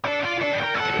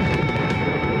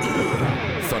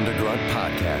Undergrunt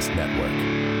Podcast Network.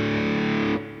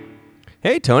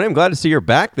 Hey, Tony, I'm glad to see you're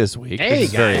back this week. Hey, this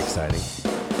is guys. very exciting.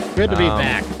 Good to be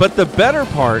back. But the better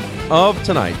part of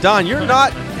tonight, Don, you're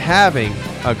not having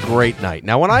a great night.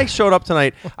 Now, when I showed up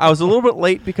tonight, I was a little bit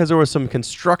late because there was some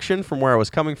construction from where I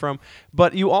was coming from,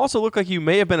 but you also look like you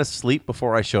may have been asleep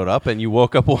before I showed up, and you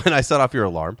woke up when I set off your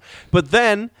alarm. But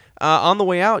then, on the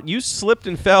way out, you slipped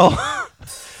and fell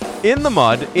in the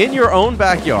mud in your own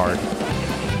backyard.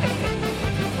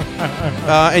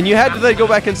 And you had to then go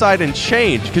back inside and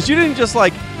change because you didn't just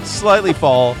like slightly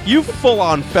fall. You full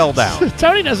on fell down.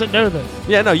 Tony doesn't know this.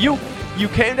 Yeah, no, you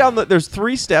came down. There's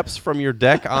 3 steps from your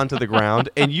deck onto the ground,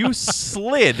 and you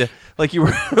slid like you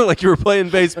were playing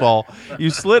baseball.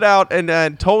 You slid out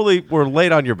and totally were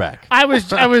laid on your back. I was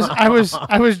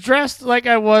dressed like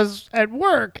I was at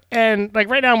work, and like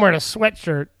right now I'm wearing a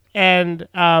sweatshirt, and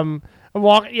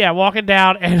walking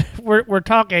down, and we're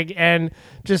talking, and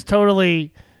just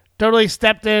totally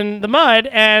stepped in the mud,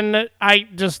 and I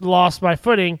just lost my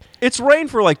footing. It's rained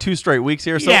for like 2 straight weeks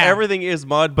here, so everything is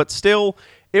mud, but still,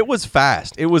 it was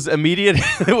fast. It was immediate.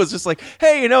 It was just like,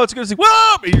 hey, it's good to see.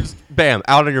 Whoa! And you just, bam,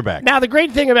 out on your back. Now, the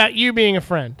great thing about you being a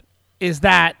friend is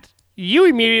that you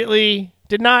immediately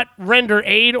did not render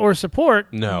aid or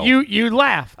support. No. You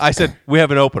laughed. I said, we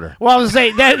have an opener. Well, I was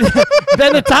saying that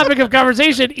then the topic of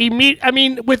conversation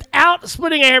without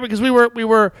splitting a hair, because we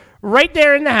were right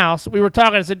there in the house. We were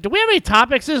talking. I said, do we have any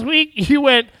topics this week? You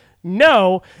went,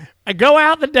 no. I go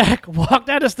out the deck, walk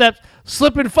down the steps,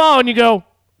 slip and fall, and you go,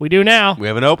 we do now. We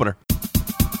have an opener.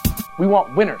 We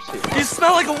want winners here. You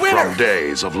smell like a winner! From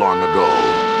days of long ago,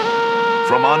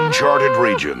 from uncharted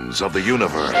regions of the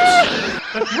universe.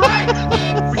 That's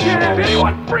right! We can't have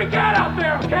anyone freak out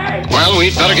there, okay? Well,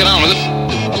 we'd better get on with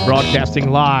it. Broadcasting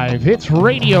live, it's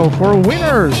Radio for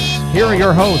Winners. Here are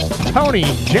your hosts, Tony,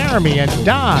 Jeremy, and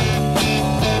Don.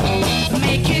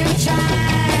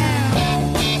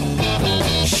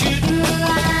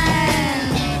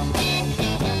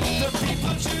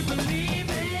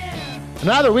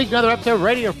 Another week, another episode of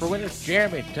Radio for Winners.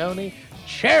 Jeremy, Tony,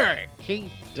 Cherokee,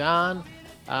 Don.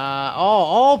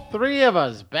 All 3 of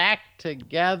us back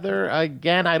together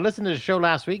again. I listened to the show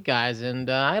last week, guys, and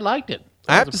I liked it.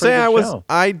 I have to say,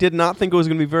 I did not think it was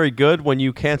going to be very good when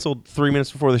you canceled 3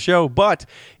 minutes before the show, but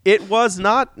it was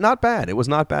not bad. It was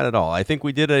not bad at all. I think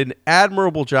we did an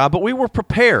admirable job, but we were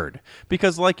prepared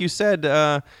because, like you said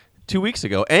 2 weeks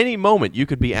ago, any moment you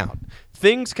could be out.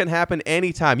 Things can happen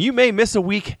anytime. You may miss a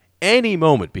week any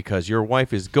moment because your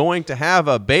wife is going to have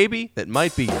a baby that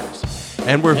might be yours.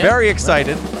 And we're very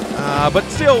excited, but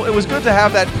still, it was good to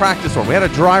have that practice run. We had a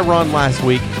dry run last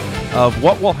week of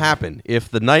what will happen if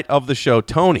the night of the show,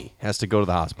 Tony has to go to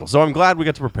the hospital. So I'm glad we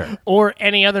got to prepare. Or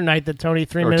any other night that Tony,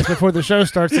 3 minutes before the show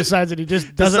starts, decides that he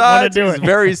just doesn't want to do it. He's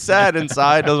very sad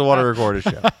inside, doesn't want to record a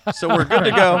show. So we're good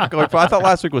to go. I thought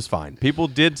last week was fine. People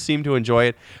did seem to enjoy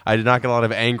it. I did not get a lot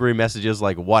of angry messages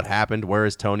like, what happened? Where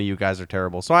is Tony? You guys are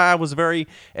terrible. So I was very,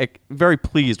 very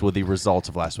pleased with the results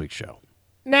of last week's show.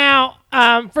 Now,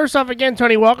 first off, again,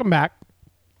 Tony, welcome back.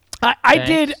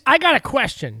 I got a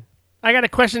question. I got a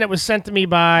question that was sent to me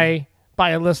by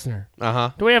a listener. Uh-huh.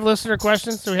 Do we have listener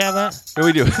questions? Do we have that? Yeah,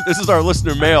 we do. This is our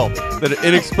listener mail that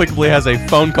inexplicably has a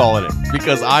phone call in it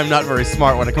because I'm not very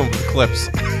smart when it comes to clips.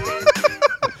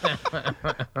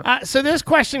 So this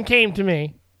question came to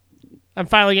me. I'm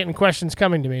finally getting questions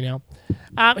coming to me now.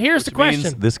 Here's the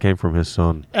question. This came from his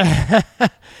son.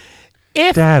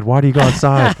 Dad, why do you go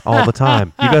outside all the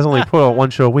time? You guys only put out 1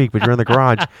 show a week, but you're in the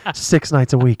garage 6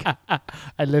 nights a week.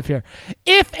 I live here.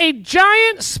 If a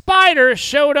giant spider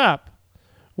showed up,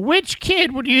 which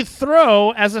kid would you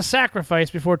throw as a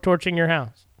sacrifice before torching your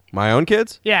house? My own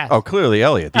kids? Yeah. Oh, clearly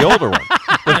Elliot, the older one.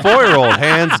 The 4-year-old,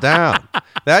 hands down.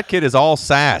 That kid is all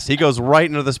sass. He goes right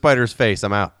into the spider's face.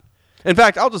 I'm out. In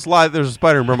fact, I'll just lie. There's a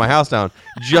spider and burn my house down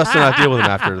just to not deal with him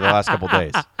after the last couple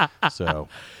days. So...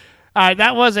 All right,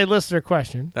 that was a listener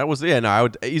question. That was, I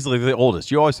would easily the oldest.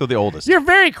 You always throw the oldest. You're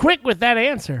very quick with that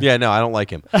answer. Yeah, no, I don't like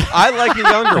him. I like the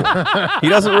younger one. He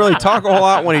doesn't really talk a whole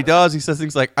lot. When he does, he says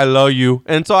things like, I love you.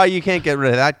 And so you can't get rid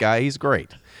of that guy. He's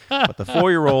great. But the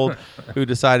 4-year-old who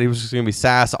decided he was just going to be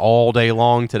sass all day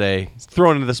long today, is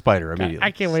thrown into the spider immediately.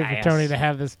 I can't wait for Tony to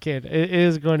have this kid.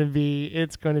 It's going to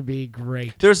be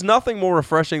great. There's nothing more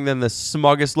refreshing than the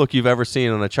smuggest look you've ever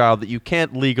seen on a child that you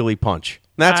can't legally punch.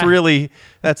 That's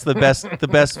the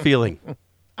best feeling.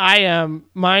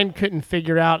 Mine couldn't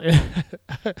figure out.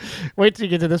 Wait till you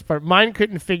get to this part. Mine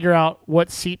couldn't figure out what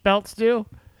seatbelts do.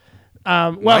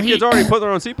 My kids already put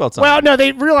their own seatbelts on. Well, no,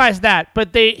 they realized that,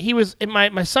 but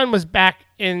my son was back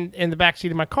in the back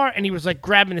seat of my car, and he was like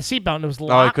grabbing the seatbelt, and it was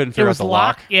locked. Oh, he couldn't figure out the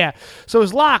lock? Yeah, so it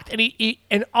was locked, and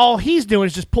and all he's doing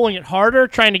is just pulling it harder,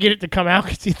 trying to get it to come out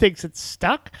because he thinks it's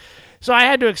stuck. So I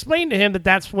had to explain to him that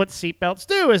that's what seatbelts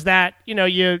do, is that,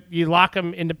 you lock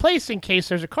them into place in case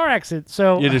there's a car accident.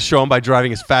 So You just show him by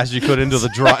driving as fast as you could into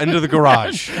the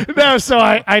garage. No, so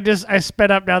I sped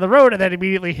up down the road and then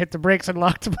immediately hit the brakes and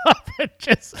locked him up and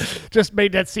just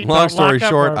made that seatbelt. Long story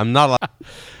short, up. I'm not allowed.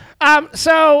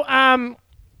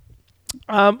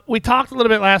 We talked a little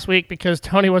bit last week because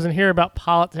Tony wasn't here about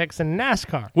politics and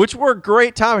NASCAR. Which were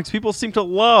great topics. People seem to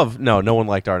love. No one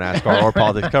liked our NASCAR or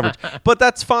politics coverage. But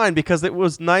that's fine because it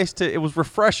was it was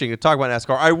refreshing to talk about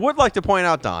NASCAR. I would like to point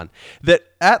out, Don, that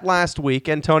at last week,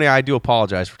 and Tony, I do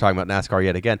apologize for talking about NASCAR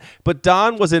yet again, but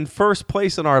Don was in first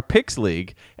place in our picks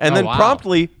league and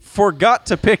promptly forgot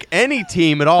to pick any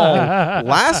team at all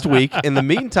last week in the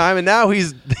meantime, and now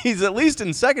he's at least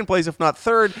in second place, if not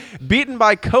third, beaten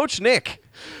by Coach Nick.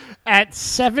 At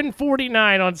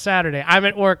 7:49 on Saturday, I'm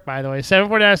at work, by the way.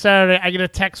 7:49 Saturday, I get a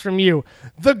text from you.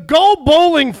 The Go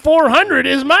Bowling 400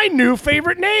 is my new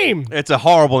favorite name. It's a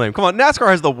horrible name. Come on, NASCAR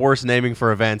has the worst naming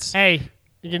for events. Hey,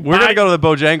 we're going to go to the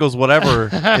Bojangles, whatever,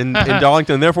 in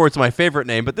Darlington. Therefore, it's my favorite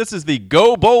name. But this is the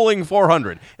Go Bowling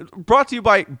 400. Brought to you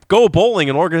by Go Bowling,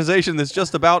 an organization that's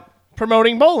just about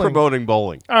promoting bowling.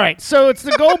 All right, so it's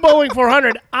the Go Bowling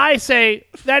 400. I say,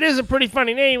 that is a pretty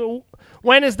funny name.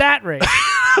 When is that race?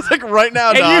 It's like right now,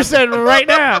 and Don. you said right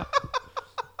now.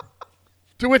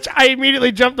 To which I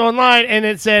immediately jumped online and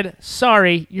it said,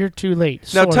 sorry, you're too late.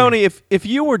 Now, Sorry. Tony, if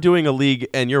you were doing a league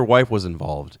and your wife was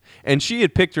involved and she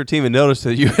had picked her team and noticed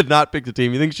that you had not picked a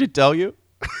team, you think she'd tell you?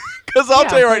 Because I'll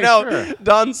tell you right now, sure.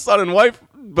 Don's son and wife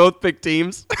both picked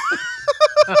teams.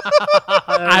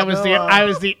 I was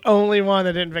the only one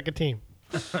that didn't pick a team.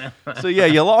 So, yeah,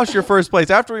 you lost your first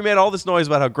place. After we made all this noise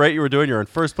about how great you were doing, you're in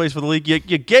first place for the league. You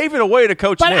gave it away to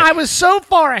Coach Nick. But I was so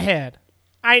far ahead.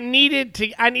 I needed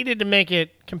to make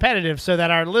it competitive so that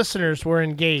our listeners were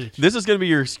engaged. This is going to be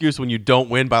your excuse when you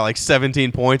don't win by like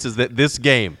 17 points, is that this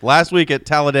game, last week at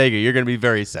Talladega, you're going to be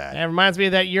very sad. That reminds me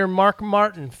of that year Mark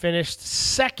Martin finished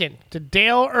second to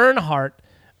Dale Earnhardt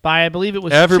by, I believe it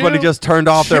was Everybody just turned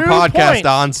off their podcast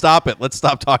on. Stop it. Let's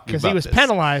stop talking about this. Because he was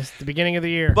penalized at the beginning of the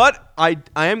year. But I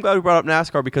am glad we brought up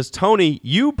NASCAR because, Tony,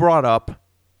 you brought up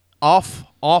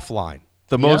offline.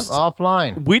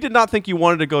 Offline. We did not think you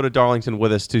wanted to go to Darlington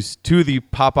with us to the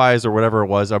Popeyes or whatever it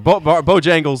was, or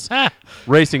Bojangles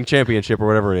Racing Championship or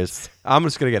whatever it is. I'm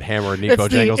just going to get hammered and eat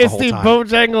Bojangles the whole time. It's the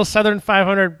Bojangles Southern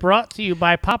 500 brought to you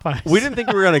by Popeyes. We didn't think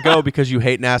we were going to go because you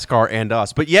hate NASCAR and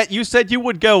us, but yet you said you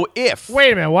would go if.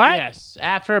 Wait a minute, what? Yes.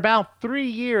 After about 3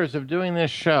 years of doing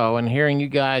this show and hearing you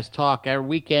guys talk every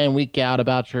week in, week out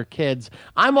about your kids,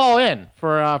 I'm all in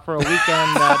for a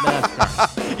weekend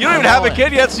NASCAR. You don't even have a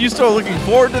kid yet, so you're still looking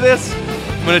forward to this?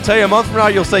 I'm going to tell you a month from now,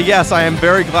 you'll say, yes, I am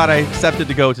very glad I accepted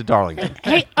to go to Darlington.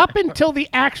 Hey, up until the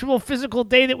actual physical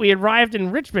day that we arrived in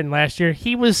Richmond last year,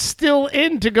 he was still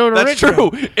in to go to Richmond.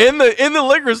 That's true. In the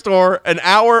liquor store, an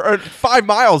hour or 5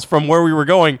 miles from where we were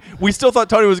going, we still thought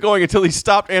Tony was going until he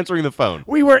stopped answering the phone.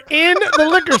 We were in the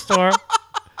liquor store.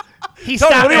 Tony,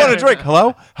 what do you want to drink?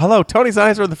 Hello? Tony's not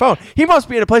answering the phone. He must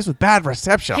be in a place with bad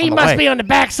reception. He must be on the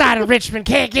backside of Richmond.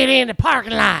 Can't get in the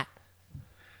parking lot.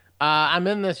 I'm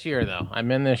in this year, though. I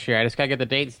just got to get the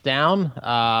dates down.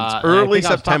 It's early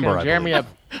September, Jeremy,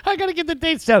 I got to get the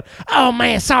dates down. Oh,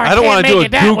 man, sorry. I don't want to do a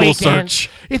Google weekend.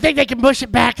 search. You think they can push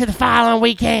it back to the following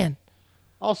weekend?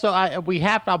 Also, I'll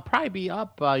probably be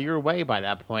up your way by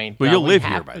that point. Well, you'll live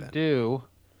here by then.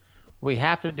 We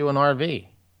have to do an RV.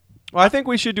 Well, I think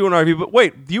we should do an RV, but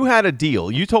wait, you had a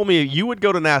deal. You told me you would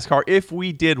go to NASCAR if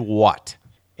we did what?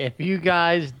 If you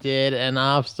guys did an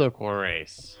obstacle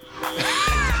race.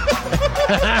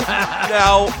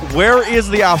 Now, where is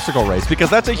the obstacle race? Because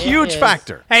that's a huge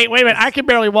factor. Hey, wait a minute. I can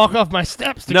barely walk off my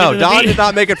steps to get to the Don beat. did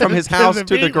not make it from his house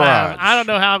to the garage. I don't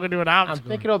know how I'm going to do an obstacle. I'm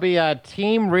thinking it'll be a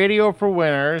Team Radio for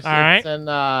Winners. All right. It's in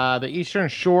the Eastern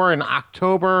Shore in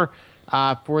October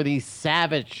for the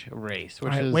Savage race,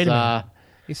 which is wait a minute.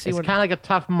 it's kind of like a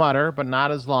Tough Mudder, but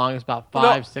not as long. It's about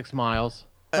 5-6 miles.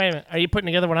 Wait a minute. Are you putting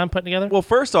together what I'm putting together? Well,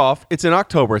 first off, it's in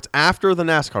October. It's after the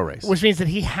NASCAR race, which means that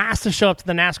he has to show up to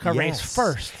the NASCAR race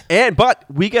first. But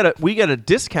we get a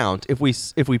discount if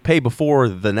we pay before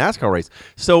the NASCAR race.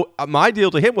 So my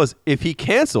deal to him was if he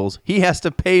cancels, he has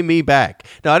to pay me back.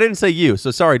 Now I didn't say you,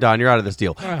 so sorry, Don, you're out of this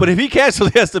deal. But if he cancels,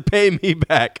 he has to pay me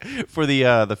back for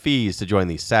the fees to join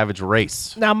the Savage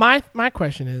race. Now my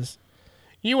question is,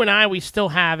 you and I, we still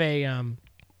have a.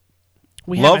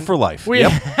 Love for life.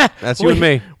 Yep. That's you and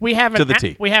me. We have to the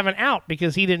T. We have an out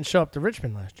because he didn't show up to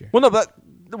Richmond last year. Well, no,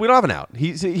 We don't have an out.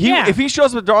 Yeah. If he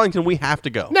shows up at Darlington, we have to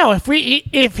go. No, if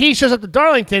he shoes up to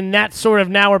Darlington, that's sort of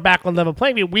now we're back on level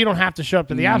playing field. We don't have to show up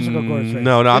to the obstacle course race.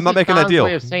 No, I'm not making that deal.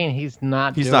 Way of saying he's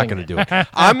not going to do it.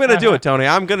 I'm going to do it, Tony.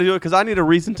 I'm going to do it because I need a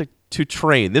reason to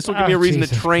train. This will give me a reason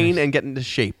to train and get into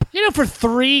shape. You know, for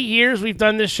 3 years we've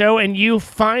done this show, and you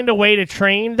find a way to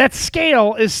train. That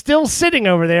scale is still sitting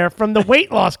over there from the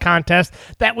weight loss contest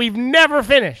that we've never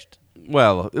finished.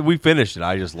 Well, we finished it.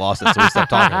 I just lost it, so we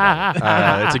stopped talking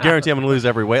about it. It's a guarantee I'm going to lose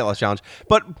every weight loss challenge.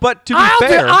 But to be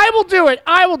fair, I will do it.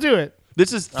 I will do it.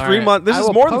 This is 3 months. This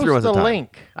is more than 3 months of time.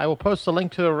 I will post a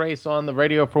link to the race on the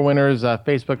Radio for Winners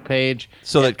Facebook page.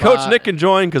 So that Coach Nick can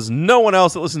join because no one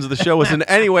else that listens to the show is in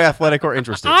any way athletic or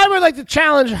interested. I would like to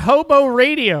challenge Hobo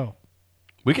Radio.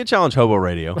 We can challenge Hobo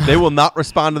Radio. They will not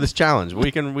respond to this challenge. We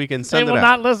can send it out. They will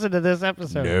not listen to this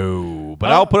episode. No.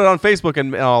 But I'll put it on Facebook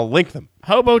and I'll link them.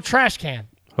 Hobo Trash Can.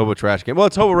 Hobo Trash Can. Well,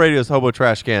 it's Hobo Radio's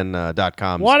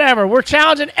HoboTrashCan.com. Whatever. We're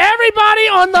challenging everybody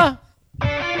on the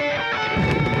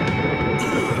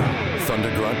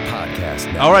Thunder Grunt Podcast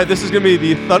Network. All right, this is going to be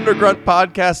the Thunder Grunt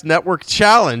Podcast Network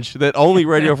challenge that only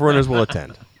Radio for Winners will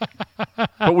attend.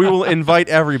 But we will invite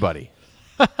everybody.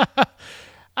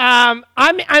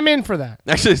 I'm in for that.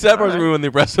 Actually, that part's going to be when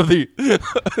the rest of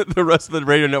the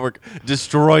radio network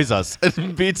destroys us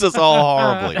and beats us all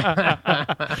horribly.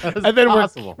 And then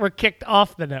we're kicked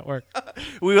off the network.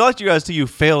 We let you guys see you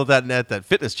failed at that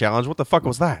fitness challenge. What the fuck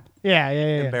was that? Yeah.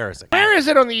 Embarrassing. Where is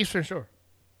it on the Eastern Shore?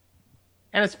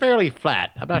 And it's fairly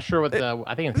flat. I'm not sure what the.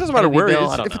 I think it's it doesn't matter where it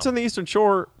is. If If it's on the Eastern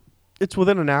Shore, it's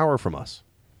within an hour from us.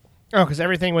 Oh, because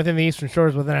everything within the Eastern Shore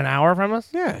is within an hour from us?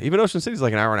 Yeah, even Ocean City's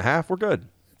like an hour and a half. We're good.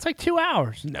 It's like 2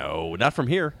 hours. No, not from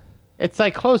here. It's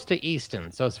like close to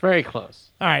Easton, so it's very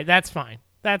close. All right, that's fine.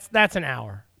 That's an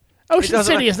hour. Ocean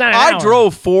City is not an hour. I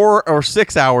drove 4 or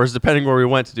 6 hours, depending where we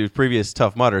went to do previous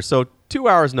Tough Mudder. So 2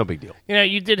 hours, no big deal. You know,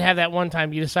 you did have that one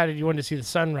time you decided you wanted to see the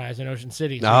sunrise in Ocean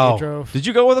City. So you drove. Did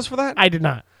you go with us for that? I did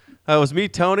not. It was me,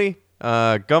 Tony,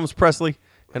 Gums Presley,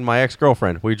 and my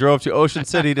ex-girlfriend. We drove to Ocean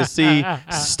City to see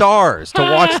stars, to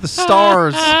watch the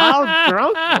stars. How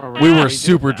drunk were we? We were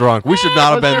super drunk. We should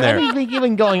not have been there. Was there anything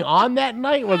even going on that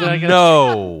night? Was it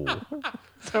no.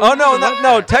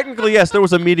 No. Technically, yes, there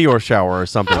was a meteor shower or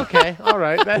something. Okay, all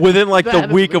right. Within like the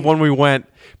week of when we went.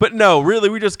 But no, really,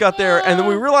 we just got there, and then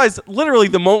we realized literally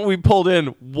the moment we pulled in,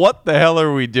 what the hell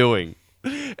are we doing?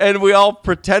 And we all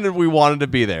pretended we wanted to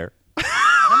be there.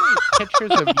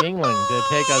 Pictures of Yingling did it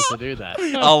take us to do that?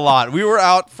 A lot. We were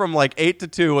out from like 8 to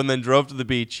 2 and then drove to the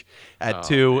beach at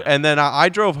 2. Man. And then I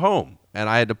drove home and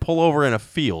I had to pull over in a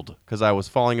field because I was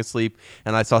falling asleep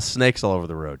and I saw snakes all over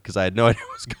the road because I had no idea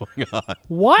what was going on.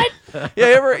 What?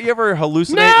 Yeah, you ever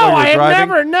hallucinate no, while you're I driving?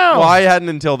 Never, no. Well, I hadn't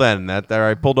until then.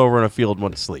 I pulled over in a field and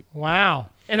went to sleep. Wow.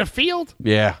 In a field?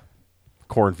 Yeah.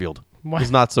 Cornfield. It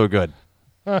was not so good.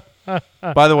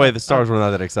 By the way, the stars were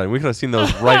not that exciting. We could have seen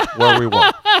those right where we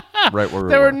were.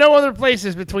 There were no other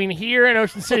places between here and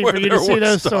Ocean City for you to see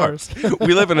those stars.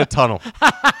 We live in a tunnel.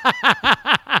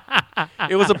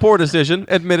 It was a poor decision,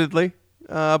 admittedly.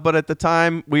 But at the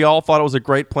time, we all thought it was a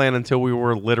great plan until we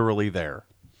were literally there.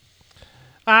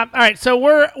 All right, so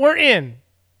we're in.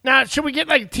 Now, should we get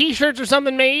like T-shirts or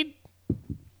something made?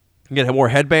 Get more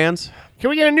headbands. Can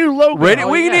we get a new logo?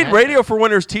 We need Radio for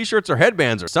Winners T-shirts or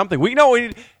headbands or something. We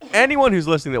need anyone who's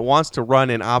listening that wants to run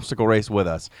an obstacle race with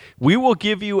us. We will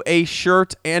give you a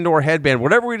shirt and or headband,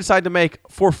 whatever we decide to make,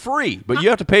 for free. But you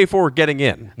have to pay for getting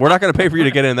in. We're not going to pay for you to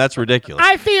get in. That's ridiculous.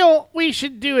 I feel we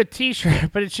should do a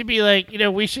T-shirt, but it should be like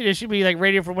it should be like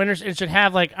Radio for Winners. It should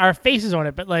have like our faces on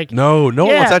it, but like no one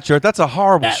wants that shirt. That's a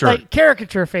horrible shirt. Like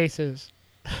caricature faces.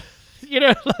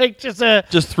 Like just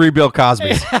 3 Bill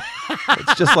Cosbys.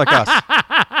 It's just like us.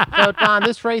 So, Don,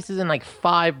 this race is in like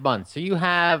 5 months. So you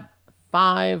have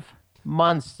 5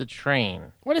 months to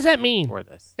train. What does that mean? For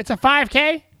this. It's a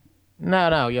 5K?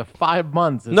 No, you have 5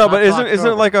 months. No, but isn't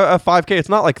it like a 5K? It's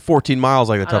not like 14 miles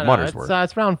like the Tough Mudders were.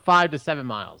 It's around 5 to 7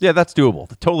 miles. Yeah, that's doable.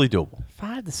 Totally doable.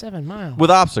 5 to 7 miles.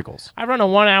 With obstacles. I run a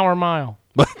 1 hour mile.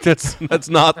 But that's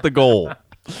not the goal.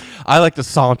 I like to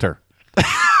saunter.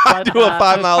 I do a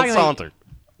 5-mile saunter.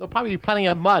 There'll probably be plenty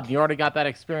of mud. You already got that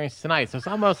experience tonight, so it's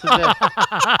almost as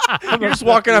if you're just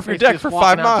walking off your deck for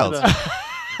 5 miles.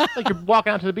 Like you're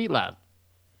walking out to the beat lab.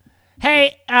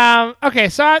 Hey, okay,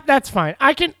 so that's fine.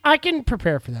 I can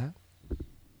prepare for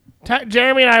that.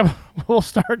 Jeremy and I will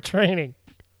start training.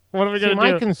 What are we going to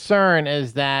do? My concern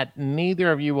is that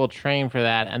neither of you will train for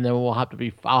that, and then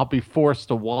I'll be forced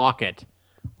to walk it.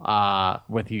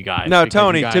 With you guys. No,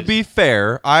 Tony, to be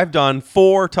fair, I've done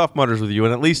 4 Tough Mudders with you,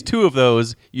 and at least 2 of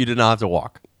those you did not have to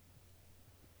walk.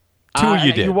 Two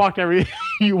you did.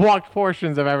 You walked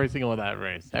portions of every single of that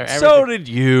race. So did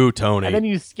you, Tony. And then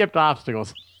you skipped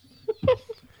obstacles.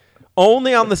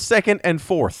 Only on the second and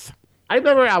fourth. I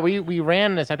remember we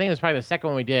ran this. I think it was probably the second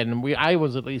one we did, and I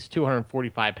was at least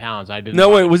 245 pounds.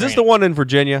 Was this the one in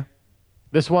Virginia?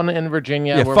 This one in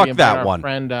Virginia. Yeah, where fuck we that our one.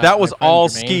 Friend, that was all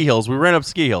Jermaine. ski hills. We ran up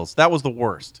ski hills. That was the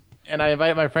worst. And I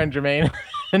invited my friend Jermaine,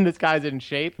 and this guy's in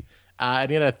shape. And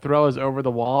he had to throw us over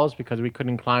the walls because we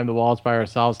couldn't climb the walls by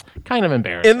ourselves. Kind of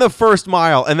embarrassing. In the first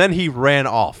mile, and then he ran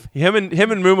off. Him and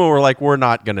Mumu were like, "We're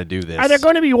not going to do this." Are there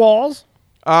going to be walls?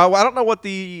 Well, I don't know what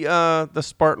the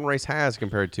Spartan race has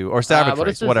compared to, or Savage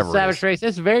race, whatever. Savage race.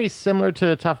 It's very similar to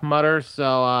the Tough Mudder.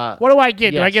 So what do I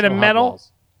get? Do I get a medal?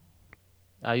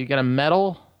 You get a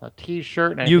medal, a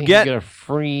T-shirt, and you get a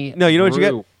free. No, you know what you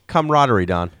get? Camaraderie,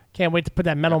 Don. Can't wait to put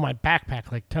that medal in my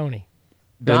backpack like Tony.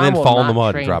 Don and then fall in the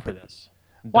mud and and drop it. This.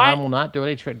 Don will not do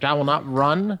any training. Don will not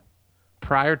run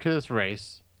prior to this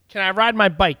race. Can I ride my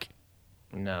bike?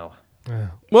 No.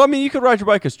 Well, I mean, you could ride your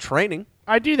bike as training.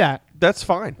 I do that. That's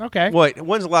fine. Okay. Wait,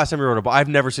 when's the last time you rode a bike? I've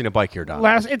never seen a bike here, Don.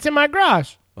 It's in my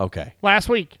garage. Okay. Last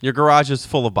week. Your garage is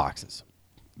full of boxes.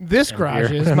 This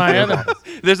garage is my other.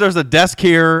 There's a desk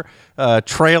here,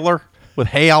 trailer with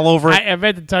hay all over it. I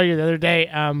meant to tell you the other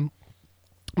day,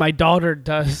 my daughter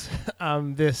does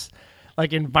this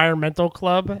like environmental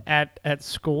club at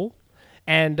school,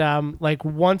 and like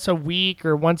once a week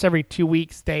or once every 2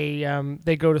 weeks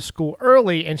they go to school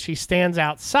early, and she stands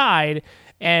outside,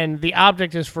 and the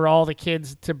object is for all the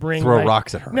kids to bring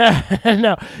rocks at her.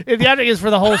 No, the object is for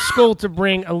the whole school to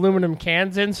bring aluminum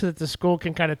cans in so that the school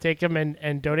can kind of take them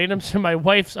and donate them. So my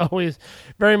wife's always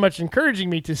very much encouraging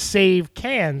me to save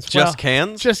cans. Just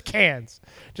cans? Just cans.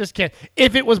 Just cans.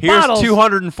 If it was Here's bottles,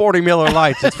 240 Miller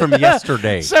Lights. It's from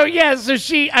yesterday. So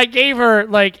I gave her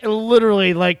like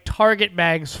literally like Target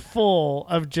bags full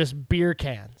of just beer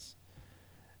cans.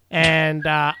 And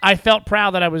I felt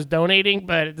proud that I was donating,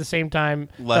 but at the same time,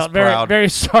 felt very, very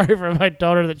sorry for my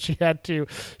daughter that she had to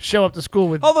show up to school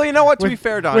with. Although, you know what, to be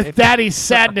fair, Don, with daddy's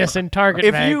sadness and Target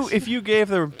bags. If you gave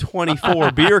them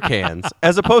 24 beer cans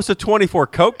as opposed to 24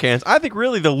 Coke cans, I think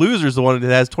really the loser's the one that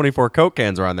has 24 Coke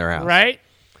cans around their house. Right?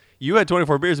 You had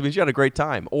 24 beers, it means you had a great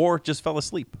time, or just fell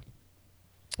asleep.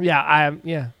 Yeah,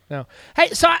 no. Hey,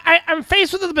 so I'm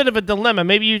faced with a bit of a dilemma.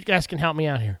 Maybe you guys can help me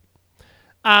out here.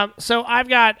 So I've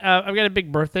got a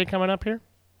big birthday coming up here.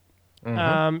 In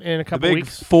a couple the big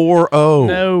weeks.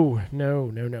 4-0.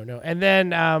 No. And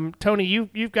then Tony,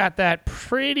 you've got that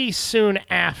pretty soon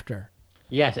after.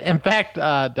 Yes. In fact,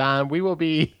 Don, we will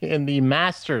be in the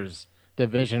Masters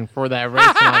division for that race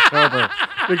in October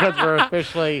because we're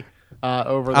officially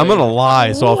over. I'm gonna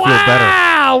lie, so I'll feel better.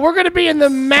 Wow, we're gonna be in the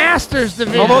Masters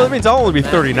division. Although that means I'll only be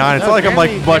 39. It's not like I'm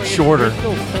like much shorter.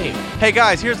 Still safe. Hey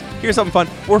guys, here's something fun.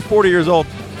 We're 40 years old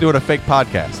doing a fake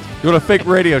podcast, doing a fake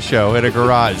radio show in a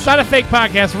garage. It's not a fake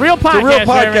podcast, real podcast. It's a real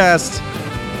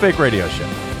podcast, fake radio show.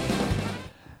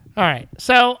 All right,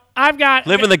 so I've got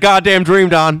living the goddamn dream,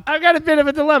 Don. I've got a bit of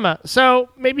a dilemma, so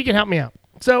maybe you can help me out.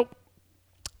 So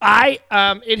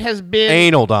it has been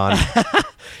anal, Don.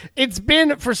 It's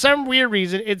been, for some weird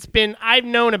reason, I've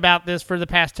known about this for the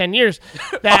past 10 years.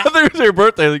 That, I think it was your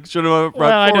birthday. Like, should have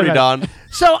brought 40, Don.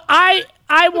 So I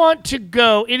want to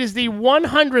go. It is the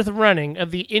 100th running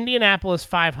of the Indianapolis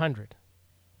 500.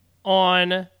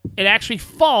 It actually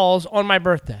falls on my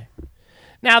birthday.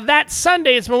 Now, that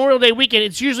Sunday, it's Memorial Day weekend.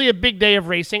 It's usually a big day of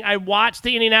racing. I watched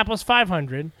the Indianapolis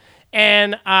 500.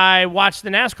 And I watched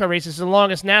the NASCAR race. It's the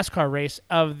longest NASCAR race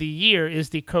of the year is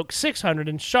the Coke 600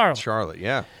 in Charlotte. Charlotte,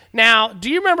 yeah. Now, do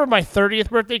you remember my 30th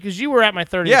birthday? Because you were at my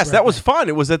 30th birthday. Yes, that was fun.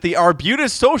 It was at the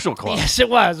Arbutus Social Club. Yes, it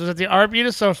was. It was at the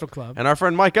Arbutus Social Club. And our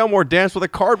friend Mike Elmore danced with a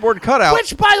cardboard cutout.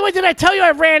 Which, by the way, did I tell you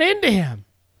I ran into him?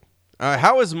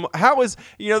 How is this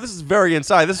is very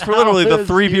inside. This is for literally the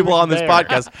three people on this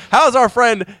podcast. How's our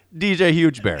friend DJ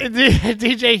Huge Bear?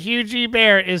 DJ Huge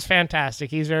Bear is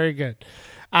fantastic. He's very good.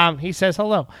 He says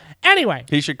hello. Anyway.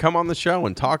 He should come on the show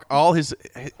and talk all his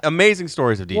amazing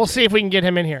stories of DJ. We'll see if we can get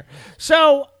him in here.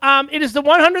 So, it is the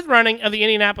 100th running of the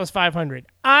Indianapolis 500.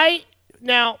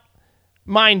 Now,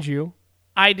 mind you,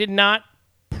 I did not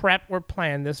prep or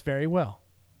plan this very well,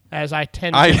 as I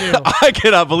tend to do. I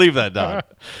cannot believe that, Don.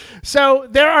 So,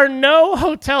 there are no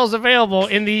hotels available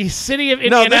in the city of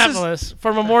Indianapolis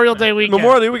for Memorial Day weekend.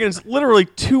 Memorial Day weekend is literally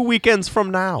 2 weekends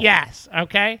from now. Yes,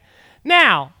 okay.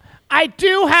 Now, I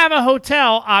do have a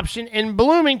hotel option in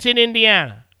Bloomington,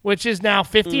 Indiana, which is now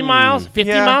 50 miles southwest.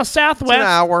 It's an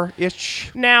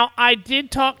hour-ish. Now, I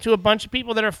did talk to a bunch of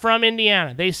people that are from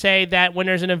Indiana. They say that when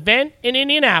there's an event in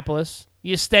Indianapolis,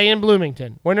 you stay in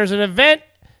Bloomington. When there's an event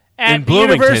at in the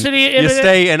Bloomington, university. you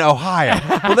stay in Ohio.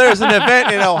 Well, there's an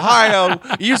event in Ohio.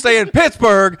 You stay in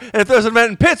Pittsburgh. And if there's an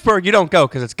event in Pittsburgh, you don't go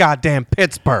because it's goddamn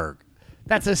Pittsburgh.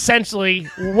 That's essentially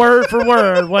word for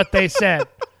word what they said.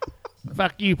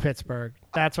 Fuck you, Pittsburgh.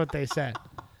 That's what they said.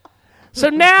 So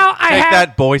now I Take have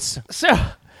that, boys.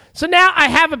 So now I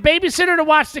have a babysitter to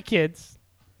watch the kids,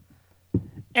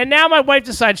 and now my wife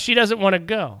decides she doesn't want to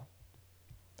go.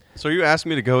 So are you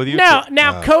asking me to go with you?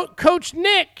 Now Coach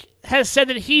Nick has said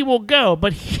that he will go,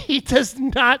 but he does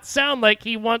not sound like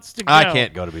he wants to go. I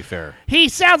can't go, to be fair. He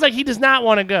sounds like he does not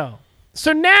want to go.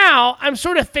 So now I'm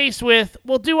sort of faced with,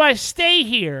 well, do I stay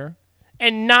here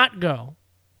and not go?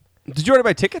 Did you already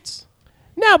buy tickets?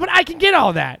 No, but I can get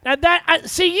all that. Now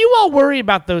see, you all worry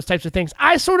about those types of things.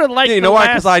 I sort of like. Yeah, you know why?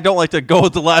 Because I don't like to go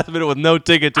at the last minute with no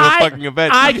ticket to a fucking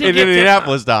event in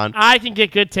Indianapolis, Don. I can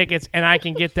get good tickets, and I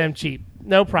can get them cheap.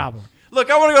 No problem. Look,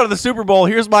 I want to go to the Super Bowl.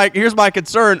 Here's my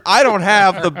concern. I don't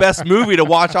have the best movie to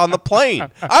watch on the plane.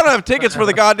 I don't have tickets for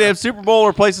the goddamn Super Bowl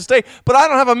or place to stay, but I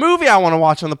don't have a movie I want to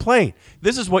watch on the plane.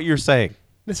 This is what you're saying.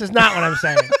 This is not what I'm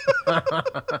saying.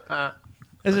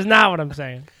 This is not what I'm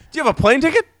saying. Do you have a plane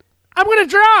ticket? I'm going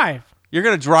to drive. You're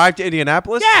going to drive to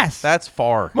Indianapolis? Yes. That's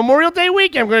far. Memorial Day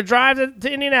weekend, I'm going to drive to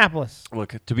Indianapolis.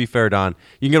 Look, to be fair, Don,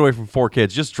 you can get away from 4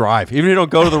 kids. Just drive. Even if you don't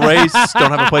go to the race,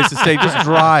 don't have a place to stay, just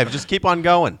drive. Just keep on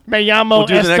going. Me llamo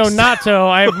Estonato.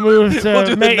 I've moved to We'll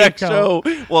do the Mexico. next show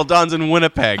while Don's in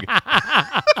Winnipeg.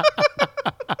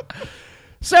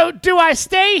 So do I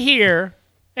stay here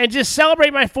and just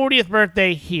celebrate my 40th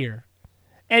birthday here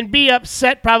and be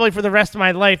upset probably for the rest of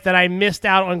my life that I missed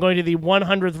out on going to the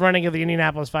 100th running of the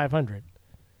Indianapolis 500?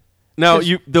 Now,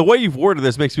 the way you've worded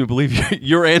this makes me believe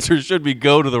your answer should be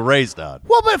go to the race, Don.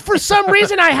 Well, but for some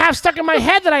reason I have stuck in my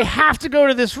head that I have to go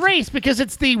to this race because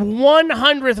it's the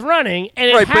 100th running and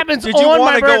it happens on my birthday. Did you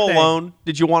want to go alone?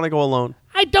 Did you want to go alone?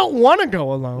 I don't want to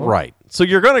go alone. Right. So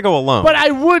you're going to go alone. But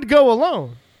I would go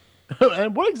alone.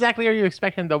 And what exactly are you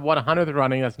expecting the 100th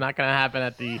running that's not going to happen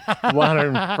at the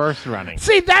 101st running?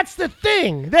 See, that's the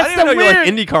thing. That's I didn't know you like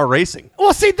IndyCar racing.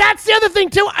 Well, see, that's the other thing,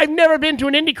 too. I've never been to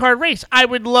an IndyCar race. I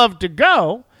would love to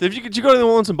go. Did you go to the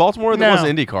ones in Baltimore? No. That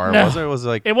wasn't IndyCar, No. was it? It was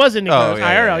like... It was IndyCar. Oh, It was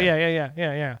IRL.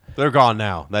 Yeah. They're gone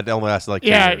now. That only lasted like 2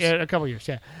 years. Yeah, a couple years,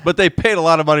 yeah. But they paid a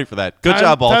lot of money for that. Good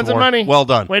job, Baltimore. Tons of money. Well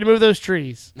done. Way to move those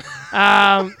trees.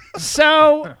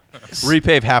 So...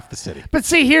 Repave half the city. But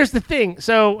see, here's the thing.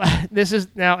 So this is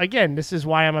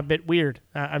why I'm a bit weird.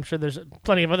 I'm sure there's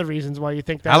plenty of other reasons why you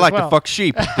think that I like as well. to fuck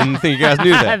sheep. Didn't think you guys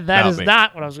knew that. That is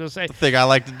not what I was going to say. The thing I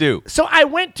like to do. So I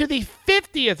went to the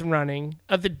 50th running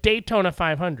of the Daytona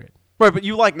 500. Right, but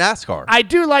you like NASCAR. I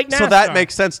do like NASCAR. So that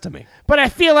makes sense to me. But I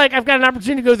feel like I've got an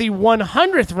opportunity to go to the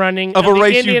 100th running of a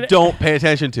race you don't pay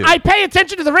attention to. I pay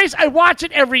attention to the race. I watch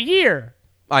it every year.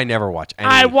 I never watch any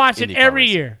I watch it IndyCar every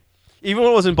racing. year. Even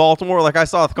when it was in Baltimore, like I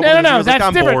saw a couple No, of years, that's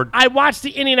I'm different. bored. I watch the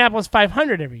Indianapolis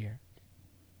 500 every year.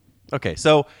 Okay,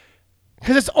 so...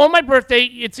 Because it's on my birthday.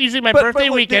 It's usually my birthday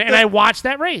weekend, and I watch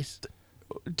that race.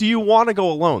 Do you want to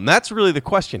go alone? That's really the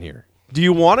question here. Do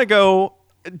you want to go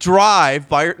drive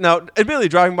by... Now, admittedly,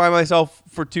 driving by myself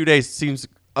for 2 days seems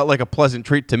like a pleasant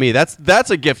treat to me. That's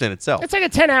a gift in itself. It's like a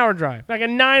 10-hour drive, like a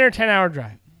 9 or 10-hour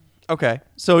drive. Okay,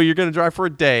 so you're going to drive for a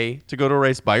day to go to a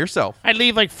race by yourself. I'd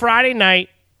leave like Friday night,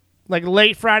 like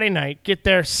late Friday night, get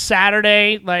there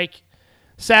Saturday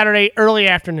early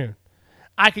afternoon.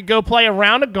 I could go play a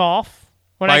round of golf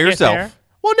when by I yourself. get there.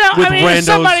 Well, no, With I mean,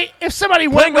 randos. if somebody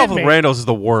Playing went golf with with me. randos is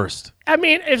the worst. I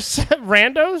mean, if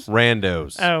randos?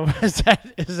 Randos. Oh,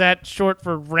 is that short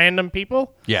for random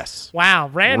people? Yes.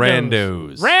 Wow,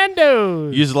 randos. Randos.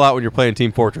 Randos. Use it a lot when you're playing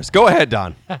Team Fortress. Go ahead,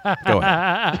 Don. Go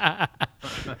ahead.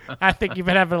 I think you've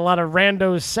been having a lot of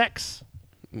randos sex.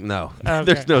 No. Okay.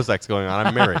 There's no sex going on.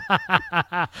 I'm married.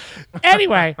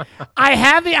 Anyway, I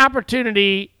have the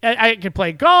opportunity. I could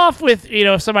play golf with,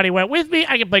 if somebody went with me.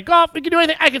 I could play golf. We could do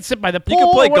anything. I could sit by the pool. You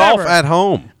can play or whatever. golf at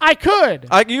home. I could.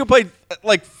 You can play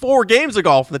like 4 games of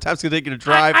golf, and the time's going to take you to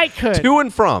drive I could. to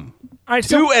and from. All right,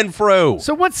 To and fro.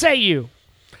 So what say you?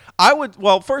 I would,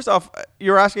 well, first off,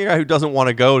 you're asking a guy who doesn't want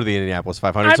to go to the Indianapolis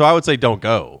 500, so I would say don't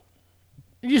go.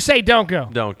 You say don't go.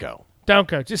 Don't go. Don't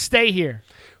go. Just stay here.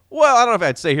 Well, I don't know if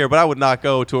I'd stay here, but I would not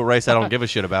go to a race I don't give a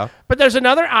shit about. But there's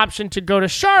another option to go to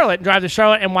Charlotte and drive to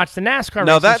Charlotte and watch the NASCAR race.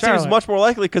 Now, that in Charlotte. seems much more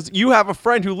likely because you have a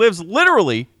friend who lives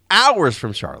literally hours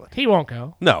from Charlotte. He won't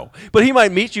go. No, but he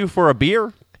might meet you for a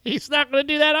beer. He's not going to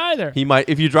do that either. He might,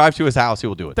 if you drive to his house, he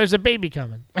will do it. There's a baby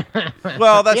coming.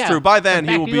 Well, that's true. By then, In he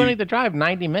fact, will you be. don't need to drive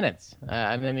 90 minutes,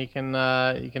 and then you can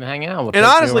hang out with. And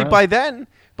honestly, by then,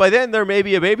 by then there may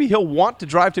be a baby. He'll want to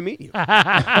drive to meet you.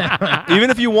 Even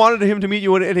if you wanted him to meet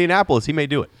you in Indianapolis, he may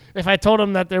do it. If I told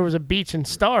him that there was a beach and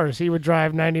stars, he would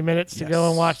drive 90 minutes to go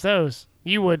and watch those.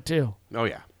 You would too. Oh,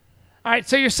 yeah. All right,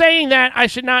 so you're saying that I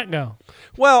should not go.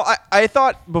 Well, I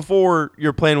thought before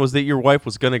your plan was that your wife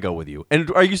was going to go with you.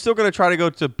 And are you still going to try to go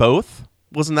to both?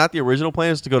 Wasn't that the original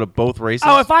plan, is to go to both races?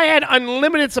 Oh, if I had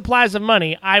unlimited supplies of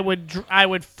money, I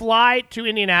would fly to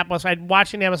Indianapolis. I'd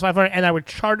watch Indianapolis 500, and I would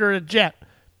charter a jet,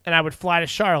 and I would fly to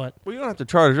Charlotte. Well, you don't have to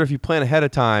charter. If you plan ahead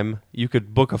of time, you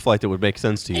could book a flight that would make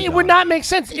sense to you. It would not make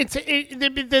sense.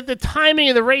 The timing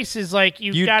of the race is like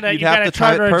you'd got to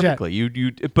charter a jet.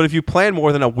 But if you plan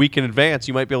more than a week in advance,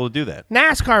 you might be able to do that.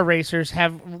 NASCAR racers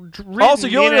have also,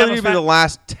 you only need to be the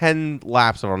last 10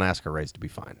 laps of a NASCAR race to be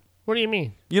fine. What do you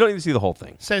mean? You don't need to see the whole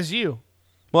thing. Says you.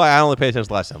 Well, I only pay attention to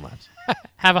the last 10 laps.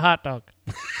 Have a hot dog.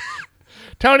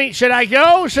 Tony, should I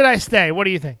go or should I stay? What do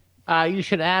you think? You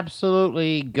should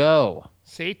absolutely go.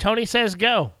 See, Tony says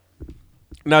go.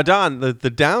 Now, Don, the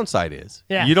downside is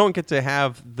you don't get to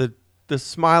have the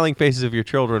smiling faces of your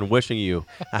children wishing you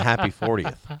a happy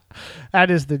 40th.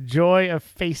 That is the joy of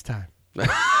FaceTime.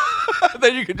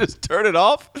 Then you can just turn it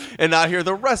off and not hear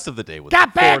the rest of the day. With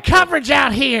Got bad coverage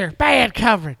out here. Bad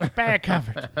coverage. Bad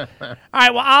coverage. All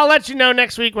right, well, I'll let you know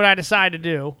next week what I decide to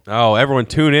do. Oh, everyone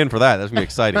tune in for that. That's going to be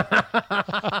exciting.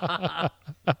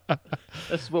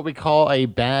 This is what we call a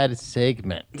bad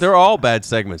segment. They're all bad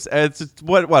segments. It's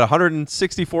what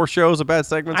 164 shows of bad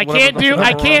segments? I can't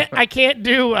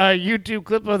do a YouTube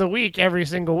clip of the week every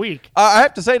single week. I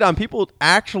have to say, Don, people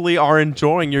actually are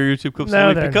enjoying your YouTube clips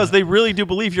of the week because they really do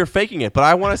believe you're faking it. But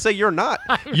I want to say you're not.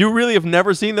 You really have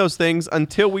never seen those things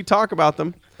until we talk about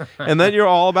them. And then you're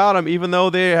all about them, even though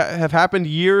they have happened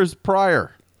years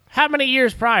prior. How many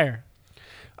years prior?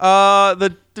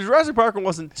 The Jurassic Park one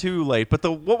wasn't too late, but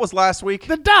what was last week?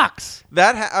 The Ducks.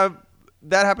 That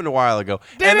happened a while ago.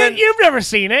 Then you've never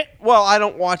seen it. Well, I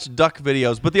don't watch duck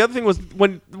videos, but the other thing was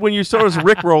when you saw us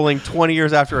rickrolling 20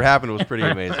 years after it happened, it was pretty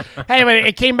amazing. Hey, but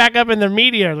it came back up in the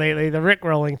media lately, the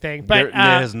rickrolling thing. But it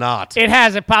has not. It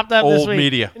has. It popped up this week. Old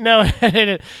media. No,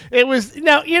 it was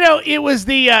no. You know, it was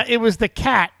the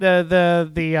cat,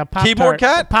 the Pop-Tart, keyboard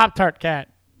cat, Pop-Tart cat.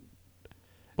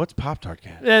 What's Pop-Tart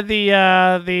cat? The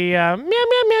meow meow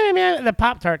meow meow. The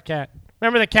Pop-Tart cat.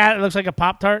 Remember the cat that looks like a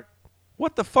Pop-Tart?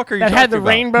 What the fuck are you talking That about? had the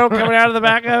rainbow coming out of the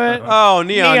back of it? Oh,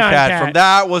 Neon Cat.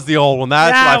 That was the old one.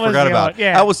 That's what I forgot about.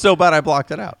 Yeah. That was so bad I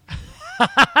blocked it out.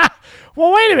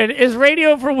 Well, wait a minute. Is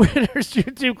Radio for Winners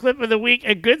YouTube clip of the week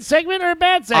a good segment or a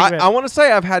bad segment? I want to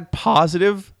say I've had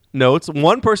positive notes.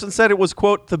 One person said it was,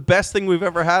 quote, the best thing we've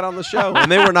ever had on the show.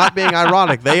 And they were not being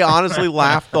ironic. They honestly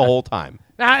laughed the whole time.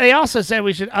 Now, they also said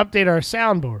we should update our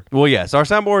soundboard. Well, yes. Our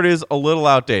soundboard is a little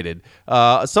outdated.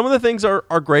 Some of the things are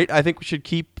great. I think we should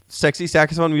keep Sexy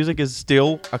Saxophone Music is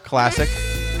still a classic.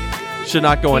 Should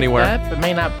not go anywhere. But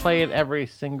may not play it every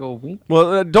single week.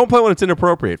 Well, don't play when it's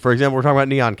inappropriate. For example, we're talking about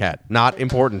Neon Cat. Not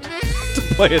important to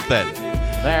play it then.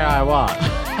 There I was.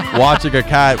 Watching a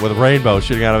cat with a rainbow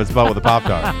shooting out of its butt with a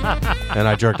Pop-Tart. And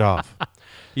I jerked off.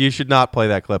 You should not play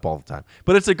that clip all the time.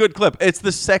 But it's a good clip. It's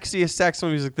the sexiest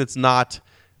saxophone music that's not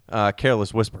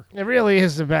Careless Whisper. It really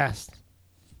is the best.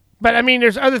 But, I mean,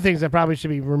 there's other things that probably should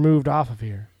be removed off of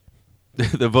here.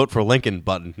 The vote for Lincoln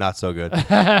button, not so good.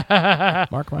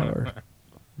 Mark my word.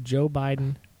 Joe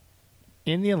Biden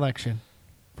in the election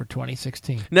for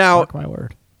 2016. Now, mark my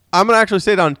word. I'm going to actually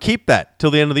say down, keep that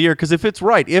till the end of the year, because if it's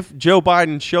right, if Joe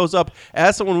Biden shows up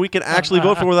as someone we can actually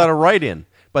vote for without a write-in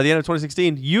by the end of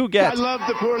 2016, you get I love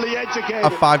the poorly educated. a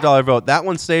 $5 vote. That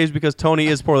one stays because Tony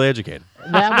is poorly educated.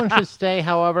 That one should stay,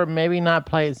 however, maybe not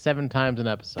play it 7 times an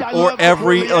episode. Or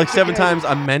every, 7 times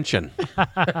a mention.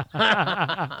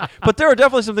 But there are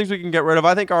definitely some things we can get rid of.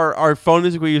 I think our phone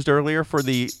music we used earlier for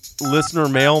the listener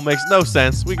mail makes no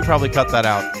sense. We could probably cut that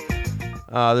out.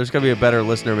 There's going to be a better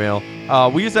listener mail.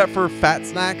 We use that for Fat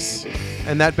Snacks,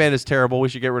 and that band is terrible. We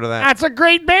should get rid of that. That's a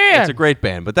great band. It's a great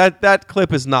band, but that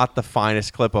clip is not the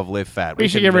finest clip of Live Fat. We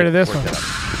should get rid of this one.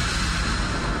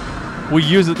 We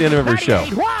use it at the end of every show.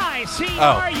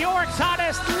 York's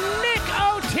hottest Nick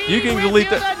O.T. You can delete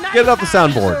that. Get it off the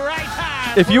soundboard.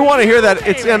 If you want to hear that,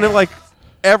 it's in like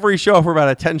every show for about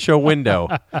a 10-show window.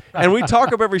 And we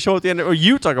talk up every show at the end, or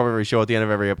you talk up every show at the end of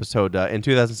every episode in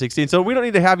 2016. So we don't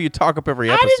need to have you talk up every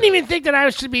episode. I didn't even think that I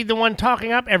should be the one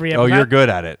talking up every episode. Oh, you're good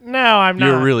at it. No, I'm not.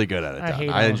 You're really good at it, Don. hate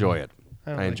I all enjoy of it.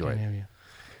 I enjoy like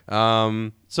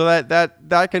it. So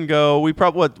that can go. We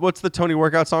probably what's the Tony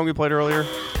workout song we played earlier?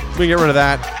 We can get rid of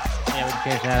that. Yeah, we can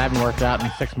change that. I haven't worked out in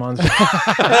 6 months.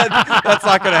 That's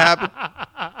not going to happen.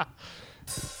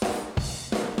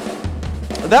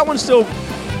 That one still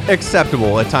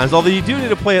acceptable at times, although you do need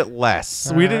to play it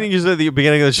less. We didn't use it at the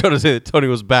beginning of the show to say that Tony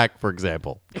was back, for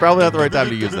example. Probably not the right time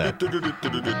to use that.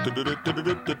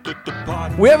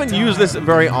 We haven't used this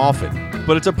very often,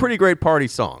 but it's a pretty great party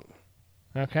song.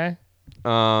 Okay.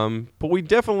 But we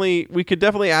could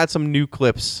definitely add some new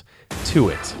clips to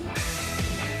it.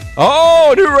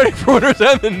 Oh, new Ready for Winners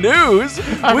and the news.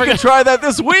 We can try that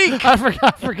this week. I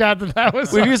forgot that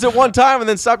was. We've used it one time and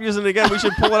then stopped using it again. We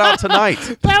should pull it out tonight.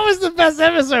 That was the best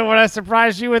episode when I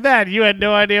surprised you with that. You had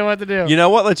no idea what to do. You know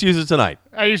what? Let's use it tonight.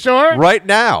 Are you sure? Right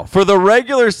now. For the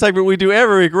regular segment we do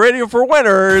every week, Radio for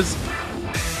Winners.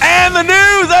 And the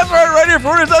news! That's right, Radio for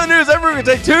Winners and the news. Every week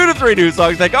we take 2 to 3 news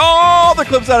songs, take all the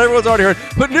clips out everyone's already heard,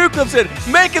 put new clips in,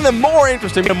 making them more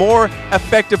interesting and more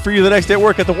effective for you the next day at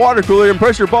work, at the water cooler.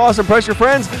 Impress your boss, impress your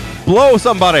friends, blow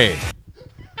somebody.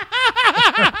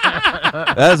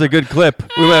 That is a good clip.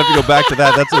 We might have to go back to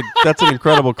that. That's an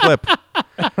incredible clip.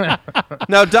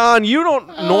 Now, Don, you don't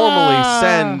normally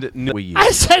send news we use. I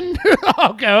send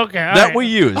okay. That we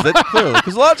use. That's clearly.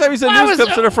 Because a lot of times you send news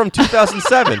clips that are from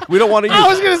 2007. We don't want to use I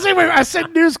was going to say, I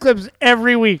send news clips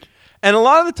every week. And a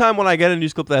lot of the time when I get a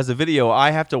news clip that has a video,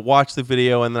 I have to watch the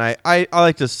video and then I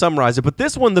like to summarize it. But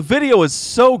this one, the video is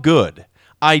so good.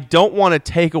 I don't want to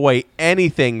take away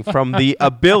anything from the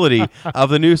ability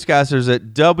of the newscasters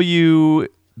at WBSH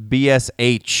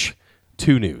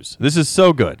 2 News. This is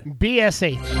so good.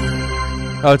 BSH.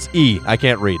 Oh, it's E. I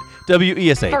can't read.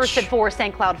 WESH. First at 4,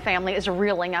 St. Cloud family is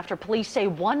reeling after police say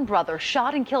one brother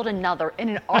shot and killed another in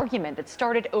an argument that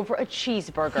started over a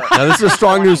cheeseburger. Now, this is a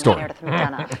strong news story.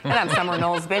 And on Summer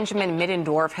Knowles, Benjamin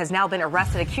Middendorf has now been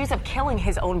arrested, accused of killing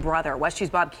his own brother. West 2's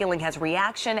Bob Keeling has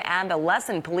reaction and the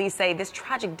lesson police say this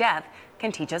tragic death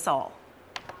can teach us all.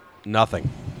 Nothing.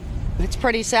 It's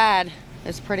pretty sad.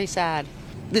 It's pretty sad.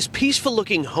 This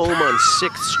peaceful-looking home on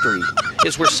 6th Street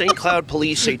is where St. Cloud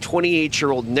police say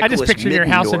 28-year-old Nicholas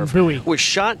Middendorf was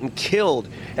shot and killed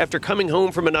after coming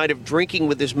home from a night of drinking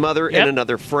with his mother and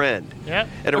another friend. Yep.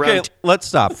 Okay, let's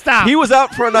stop. He was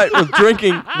out for a night of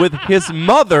drinking with his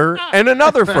mother and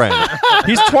another friend.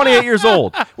 He's 28 years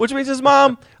old, which means his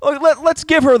mom, let's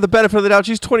give her the benefit of the doubt.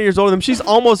 She's 20 years older than him. She's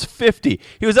almost 50.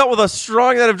 He was out with a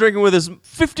strong night of drinking with his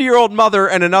 50-year-old mother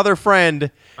and another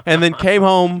friend and then came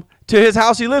home to his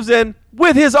house he lives in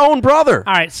with his own brother.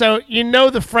 All right, so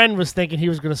the friend was thinking he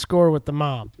was going to score with the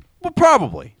mom. Well,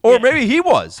 probably. Or maybe he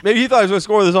was. Maybe he thought he was going to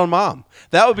score with his own mom.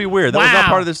 That would be weird. That was not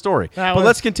part of this story. But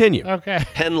let's continue. Okay.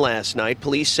 Penn last night,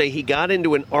 police say he got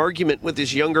into an argument with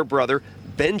his younger brother,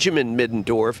 Benjamin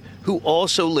Middendorf, who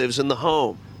also lives in the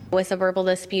home. With a verbal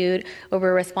dispute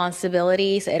over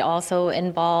responsibilities, it also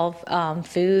involved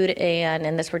food, and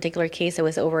in this particular case, it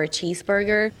was over a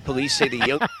cheeseburger. Police say the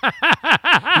young...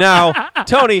 Now,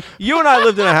 Tony, you and I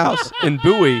lived in a house in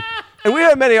Bowie, and we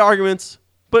had many arguments,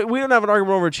 but we didn't have an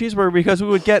argument over a cheeseburger because we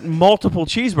would get multiple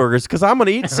cheeseburgers because I'm going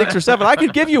to eat 6 or 7. I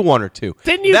could give you 1 or 2.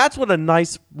 Didn't you? That's what a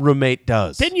nice roommate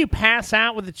does. Didn't you pass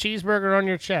out with a cheeseburger on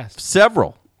your chest?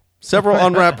 Several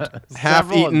unwrapped,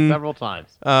 half-eaten, several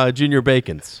times. Junior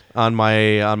Bacons on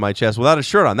my chest without a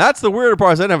shirt on. That's the weirder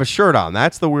part. I didn't have a shirt on.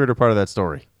 That's the weirder part of that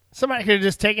story. Somebody could have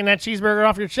just taken that cheeseburger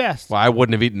off your chest. Well, I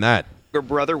wouldn't have eaten that. Her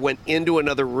brother went into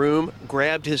another room,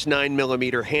 grabbed his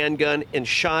 9mm handgun, and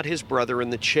shot his brother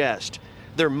in the chest.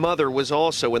 Their mother was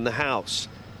also in the house.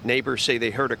 Neighbors say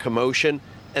they heard a commotion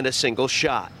and a single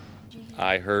shot.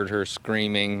 I heard her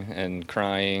screaming and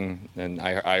crying, and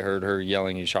I heard her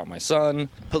yelling, "You shot my son."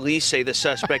 Police say the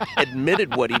suspect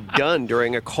admitted what he'd done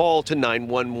during a call to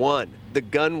 911. The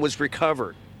gun was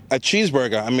recovered. A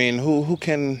cheeseburger. I mean, who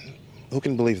can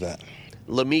believe that?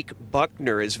 Lameek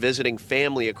Buckner is visiting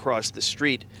family across the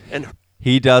street, and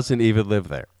he doesn't even live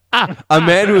there. A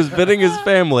man who is visiting his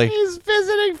family. He's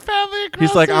visiting family across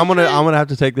He's like, the I'm street. gonna have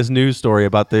to take this news story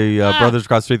about the brothers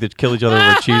across the street that kill each other over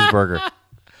a cheeseburger.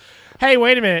 Hey,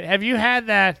 wait a minute. Have you had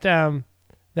that the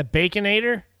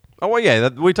Baconator? Oh, well, yeah.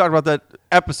 We talked about that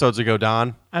episodes ago,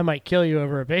 Don. I might kill you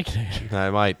over a Baconator.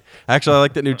 I might. Actually, I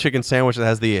like that new chicken sandwich that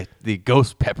has the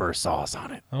ghost pepper sauce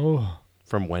on it. Oh.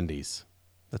 From Wendy's.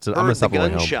 I'm going to stop going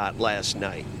home. Gunshot last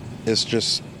night. It's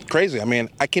just crazy. I mean,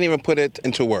 I can't even put it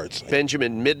into words.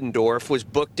 Benjamin Middendorf was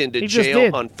booked into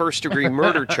jail on first-degree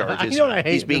murder charges. You know what I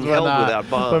hate? He's being held without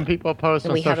bond. When people post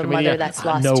on social media,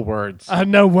 no words.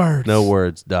 No words. No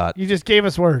words, Dot. You just gave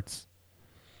us words.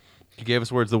 You gave us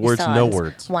words. The words, no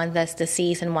words. One that's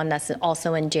deceased and one that's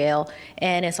also in jail,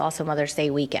 and it's also Mother's Day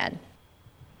weekend.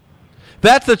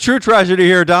 That's the true tragedy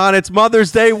here, Don. It's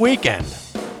Mother's Day weekend.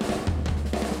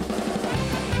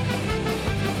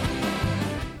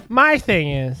 My thing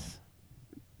is,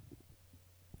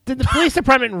 did the police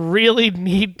department really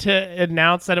need to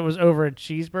announce that it was over a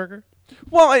cheeseburger?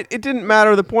 Well, it didn't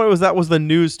matter. The point was that was the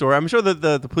news story. I'm sure that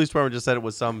the police department just said it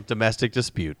was some domestic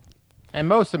dispute. And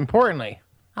most importantly,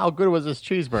 how good was this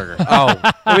cheeseburger?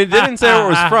 Oh, I mean, they didn't say where it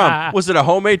was from. Was it a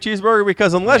homemade cheeseburger?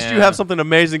 Because unless you have something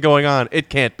amazing going on, it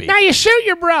can't be. Now you shoot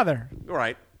your brother.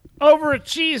 Right. Over a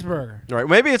cheeseburger. Right.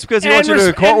 Maybe it's because he wants you to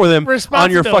go to court with him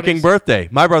on your fucking birthday.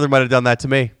 My brother might have done that to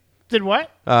me. Did what?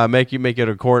 Make you go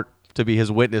to court to be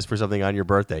his witness for something on your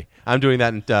birthday. I'm doing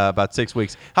that in about 6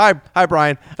 weeks. Hi,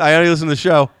 Brian. I only listen to the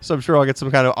show, so I'm sure I'll get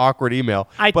some kind of awkward email.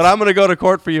 But I'm going to go to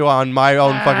court for you on my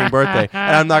own fucking birthday,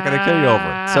 and I'm not going to kill you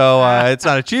over it. So it's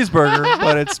not a cheeseburger,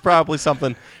 but it's probably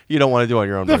something you don't want to do on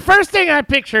your own birthday. The first thing I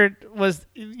pictured was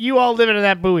you all living in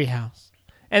that Bowie house.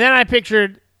 And then I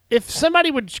pictured if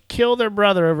somebody would kill their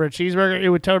brother over a cheeseburger, it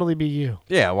would totally be you.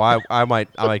 Yeah, well, I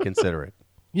might consider it.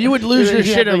 You would lose your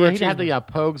shit over it. You'd have the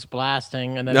pogues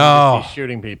blasting and then you'd just be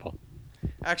shooting people.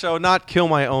 Actually, I would not kill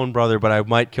my own brother, but I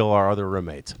might kill our other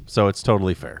roommates. So it's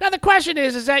totally fair. Now, the question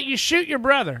is that you shoot your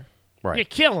brother. Right. You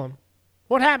kill him.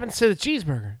 What happens to the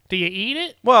cheeseburger? Do you eat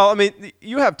it? Well, I mean,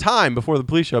 you have time before the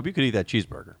police show up. You could eat that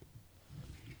cheeseburger.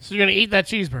 So you're going to eat that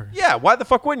cheeseburger? Yeah, why the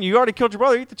fuck wouldn't you? You already killed your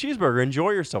brother. Eat the cheeseburger. Enjoy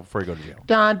yourself before you go to jail.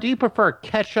 Don, do you prefer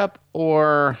ketchup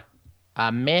or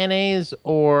mayonnaise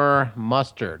or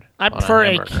mustard? I prefer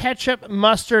a ketchup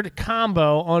mustard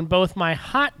combo on both my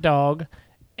hot dog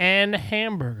and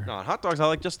hamburger. No, on hot dogs, I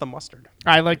like just the mustard.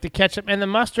 I like the ketchup and the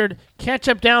mustard.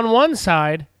 Ketchup down one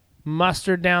side,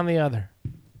 mustard down the other.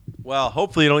 Well,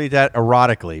 hopefully you don't eat that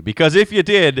erotically, because if you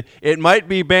did, it might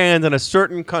be banned in a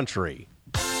certain country.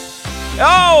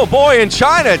 Oh, boy, in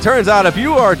China, it turns out if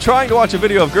you are trying to watch a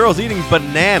video of girls eating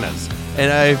bananas,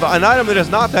 and an item that is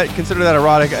not that considered that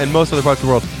erotic in most other parts of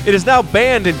the world, it is now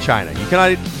banned in China. You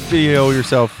cannot video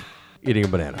yourself eating a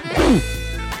banana.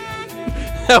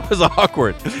 That was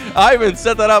awkward. I even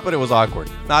set that up, and it was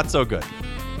awkward. Not so good.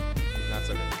 Not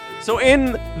so good. So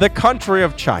in the country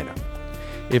of China,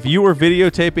 if you were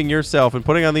videotaping yourself and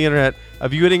putting on the internet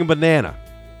of you eating a banana,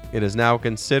 it is now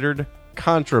considered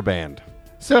contraband.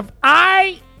 So if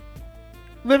I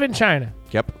live in China.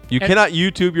 Yep. You cannot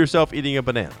YouTube yourself eating a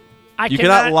banana. You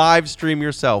cannot cannot live stream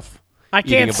yourself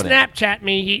eating a banana. I can't Snapchat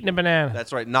me eating a banana.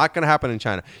 That's right. Not going to happen in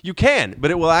China. You can,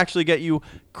 but it will actually get you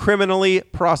criminally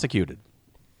prosecuted.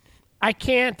 I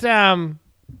can't,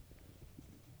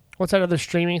 what's that other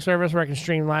streaming service where I can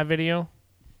stream live video?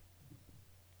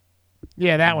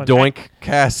 Yeah, that one.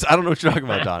 Doinkcast. I don't know what you're talking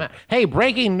about, Don. Hey,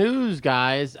 breaking news,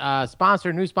 guys.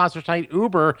 New sponsor tonight,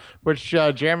 Uber, which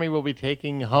Jeremy will be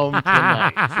taking home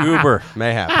tonight. Uber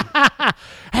may happen.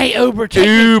 Hey, Uber,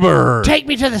 take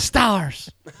me to the stars.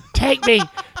 Take me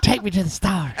to the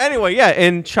stars. Anyway, yeah,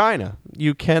 in China,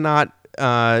 you cannot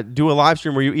do a live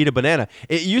stream where you eat a banana.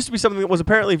 It used to be something that was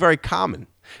apparently very common,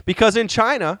 because in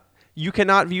China, you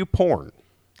cannot view porn.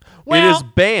 Well, it is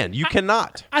banned. You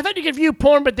cannot. I thought you could view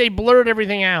porn, but they blurred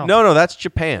everything out. No, that's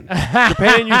Japan.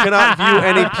 Japan, you cannot view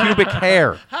any pubic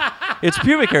hair. It's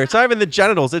pubic hair. It's not even the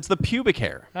genitals. It's the pubic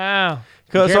hair. Oh.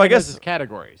 So I guess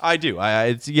categories. I do.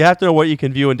 You have to know what you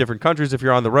can view in different countries if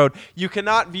you're on the road. You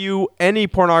cannot view any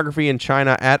pornography in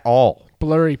China at all.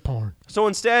 Blurry porn. So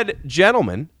instead,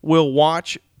 gentlemen will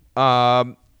watch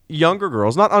younger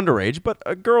girls, not underage,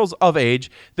 but girls of age,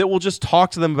 that will just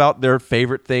talk to them about their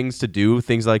favorite things to do,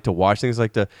 things like to watch, things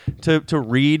like to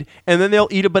read, and then they'll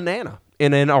eat a banana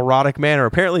in an erotic manner.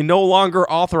 Apparently no longer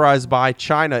authorized by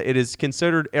China. It is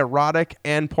considered erotic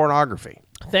and pornography.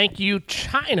 Thank you,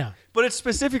 China. But it's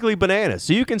specifically bananas,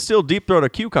 so you can still deep throat a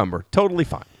cucumber, totally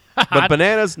fine. But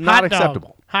bananas, not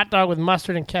acceptable. Hot dog with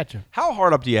mustard and ketchup. How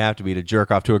hard up do you have to be to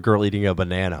jerk off to a girl eating a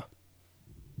banana?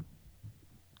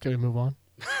 Can we move on?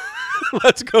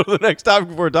 Let's go to the next topic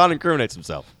before Don incriminates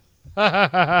himself.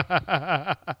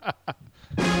 Hey,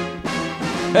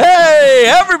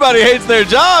 everybody hates their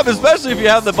job, especially if you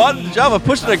have the job of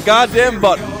pushing a goddamn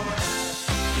button.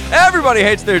 Everybody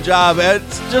hates their job.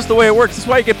 It's just the way it works. That's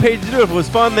why you get paid to do it. If it was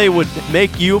fun, they would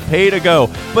make you pay to go.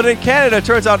 But in Canada, it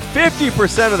turns out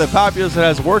 50% of the populace that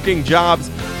has working jobs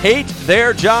hate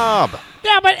their job.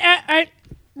 Yeah, but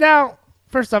now,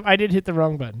 first off, I did hit the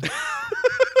wrong button.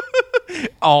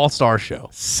 All-star show.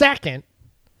 Second,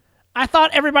 I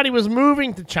thought everybody was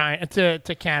moving to China,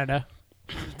 to Canada.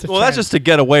 That's just to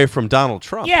get away from Donald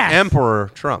Trump. Yes.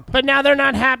 Emperor Trump. But now they're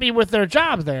not happy with their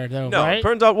jobs there, though, no, right? It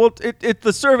turns out,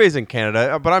 the survey's in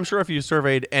Canada, but I'm sure if you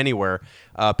surveyed anywhere,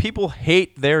 people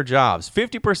hate their jobs.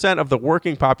 50% of the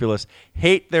working populace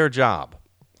hate their job.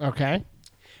 Okay.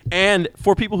 And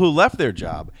for people who left their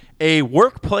job, a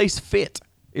workplace fit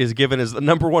is given as the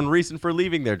number one reason for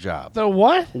leaving their job. The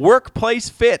what? Workplace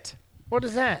fit. What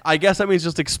is that? I guess that means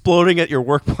just exploding at your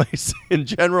workplace in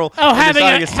general. Oh, and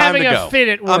having a fit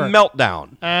at work. A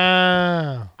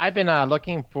meltdown. I've been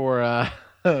looking for,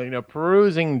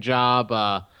 perusing job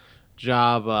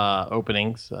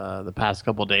openings the past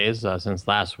couple days since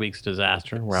last week's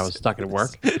disaster where I was stuck at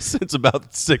work. Since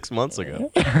about 6 months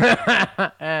ago.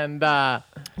 And at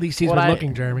least he's been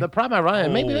looking, Jeremy. The problem I run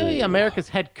into, maybe America's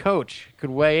head coach could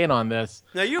weigh in on this.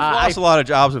 Now, you've lost a lot of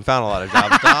jobs and found a lot of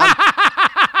jobs, Don.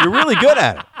 You're really good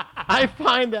at it. I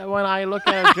find that when I look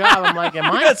at a job, I'm like, am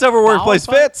I You got several workplace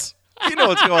fits. You know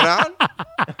what's going on.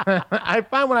 I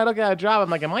find when I look at a job, I'm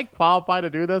like, am I qualified to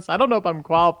do this? I don't know if I'm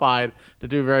qualified to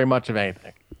do very much of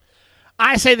anything.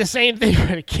 I say the same thing,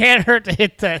 but it can't hurt to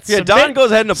hit that Don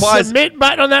goes ahead and applies. Submit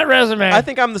button on that resume. I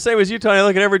think I'm the same as you, Tony. I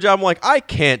look at every job, I'm like, I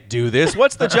can't do this.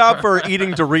 What's the job for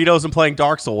eating Doritos and playing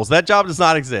Dark Souls? That job does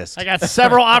not exist. I got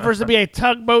several offers to be a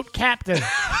tugboat captain.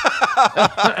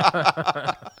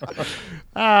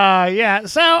 Yeah.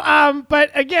 So,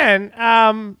 but again,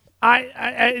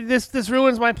 this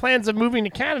ruins my plans of moving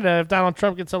to Canada if Donald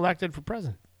Trump gets elected for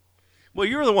president. Well,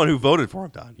 you're the one who voted for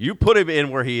him, Don. You put him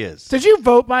in where he is. Did you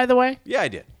vote, by the way? Yeah, I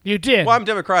did. You did? Well, I'm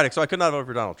Democratic, so I could not vote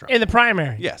for Donald Trump. In the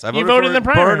primary? Yes. I voted for in the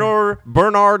primary?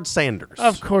 Bernard Sanders.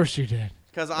 Of course you did.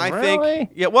 Because I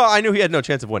think... Yeah, well, I knew he had no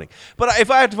chance of winning. But if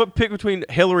I had to pick between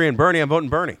Hillary and Bernie, I'm voting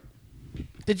Bernie.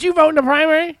 Did you vote in the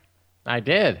primary? I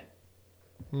did.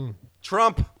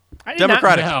 Trump.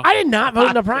 Democratic. I did not vote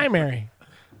in the primary.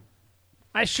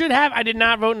 I should have. I did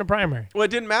not vote in the primary. Well,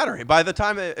 it didn't matter. By the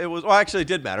time it was... Well, actually, it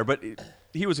did matter, but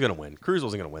he was going to win. Cruz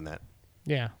wasn't going to win that.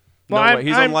 Yeah. Well, no way.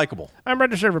 He's unlikable. I'm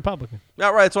registered Republican.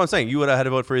 Right, that's what I'm saying. You would have had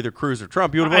to vote for either Cruz or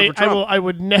Trump. You would have voted for Trump. I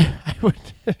would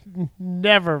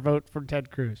never vote for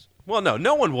Ted Cruz. Well,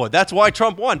 no one would. That's why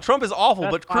Trump won. Trump is awful,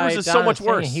 but Cruz is so much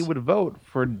worse. He would vote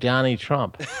for Donnie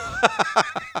Trump.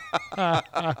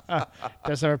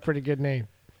 Does have a pretty good name.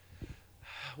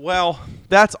 Well,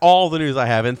 that's all the news I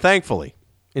have, and thankfully,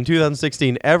 in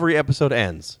 2016, every episode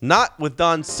ends not with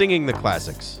Don singing the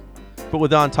classics, but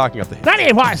with Don talking up the hits.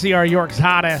 98 YCR, York's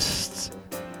hottest.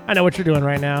 I know what you're doing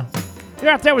right now.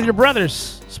 You're out there with your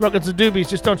brothers, smoking some doobies.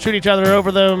 Just don't shoot each other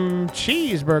over them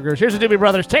cheeseburgers. Here's the Doobie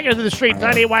Brothers. Take it to the street,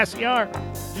 98 YCR.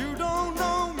 You don't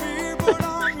know me, but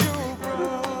I'm your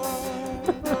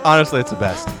brother. Honestly, it's the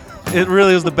best. It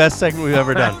really is the best segment we've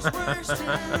ever done.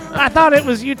 I thought it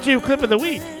was YouTube Clip of the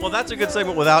Week. Well, that's a good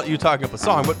segment without you talking up a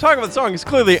song. But talking about the song is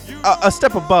clearly a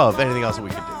step above anything else that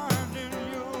we could do.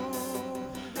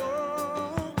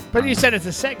 But you said it's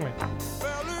a segment.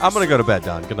 I'm going to go to bed,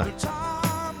 Don. Good night.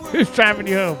 Who's driving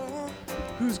you home?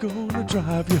 Who's going to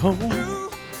drive you home?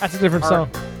 That's a different song.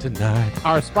 Tonight.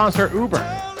 Our sponsor, Uber.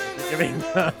 Giving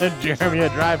Jeremy a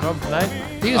drive home tonight.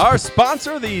 Our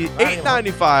sponsor, the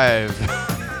 $8.95.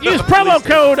 Use promo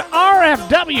code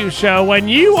RFW Show when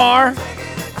you are...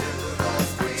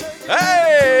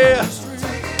 Hey!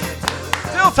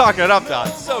 Still talking it up, Don.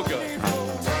 So good.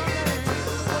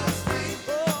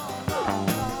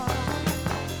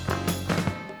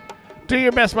 Do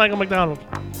your best, Michael McDonald.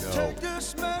 No.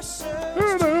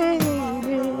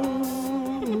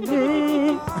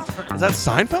 Is that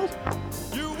Seinfeld?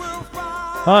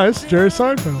 Hi, it's Jerry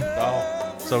Seinfeld.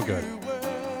 Oh, so good.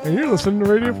 And you're listening to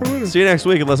Radio for Winners. See you next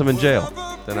week unless I'm in jail.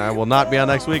 Then I will not be on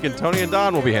next week, and Tony and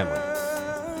Don will be handling it.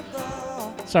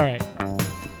 It's all right.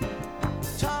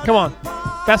 Come on.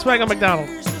 That's Michael McDonald.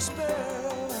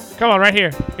 Come on, right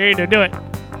here. Here you do it.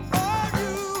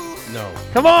 No.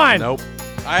 Come on. Nope.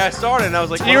 I started, and I was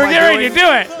like, you were getting ready to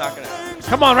do it. It's not going to happen.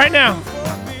 Come on, right now.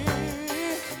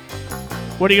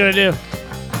 What are you going to do?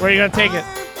 Where are you going to take it?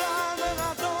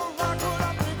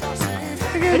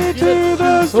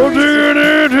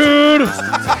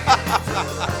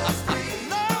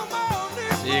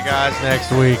 See you guys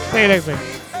next week. See you next week.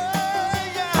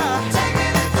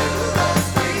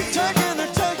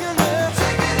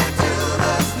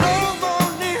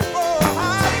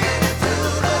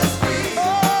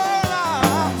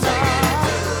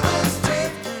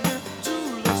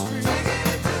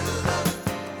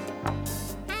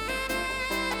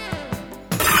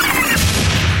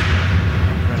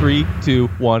 Three, 2,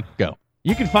 1, go.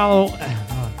 You can follow.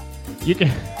 You can.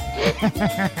 All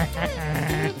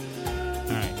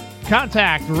right.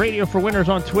 Contact Radio for Winners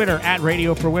on Twitter at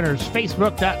Radio for Winners.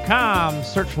 Facebook.com.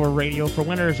 Search for Radio for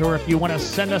Winners. Or if you want to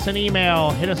send us an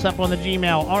email, hit us up on the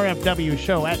Gmail,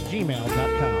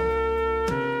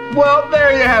 rfwshow@gmail.com. Well,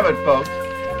 there you have it, folks.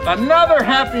 Another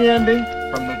happy ending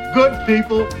from the good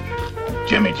people of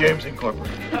Jimmy James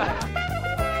Incorporated.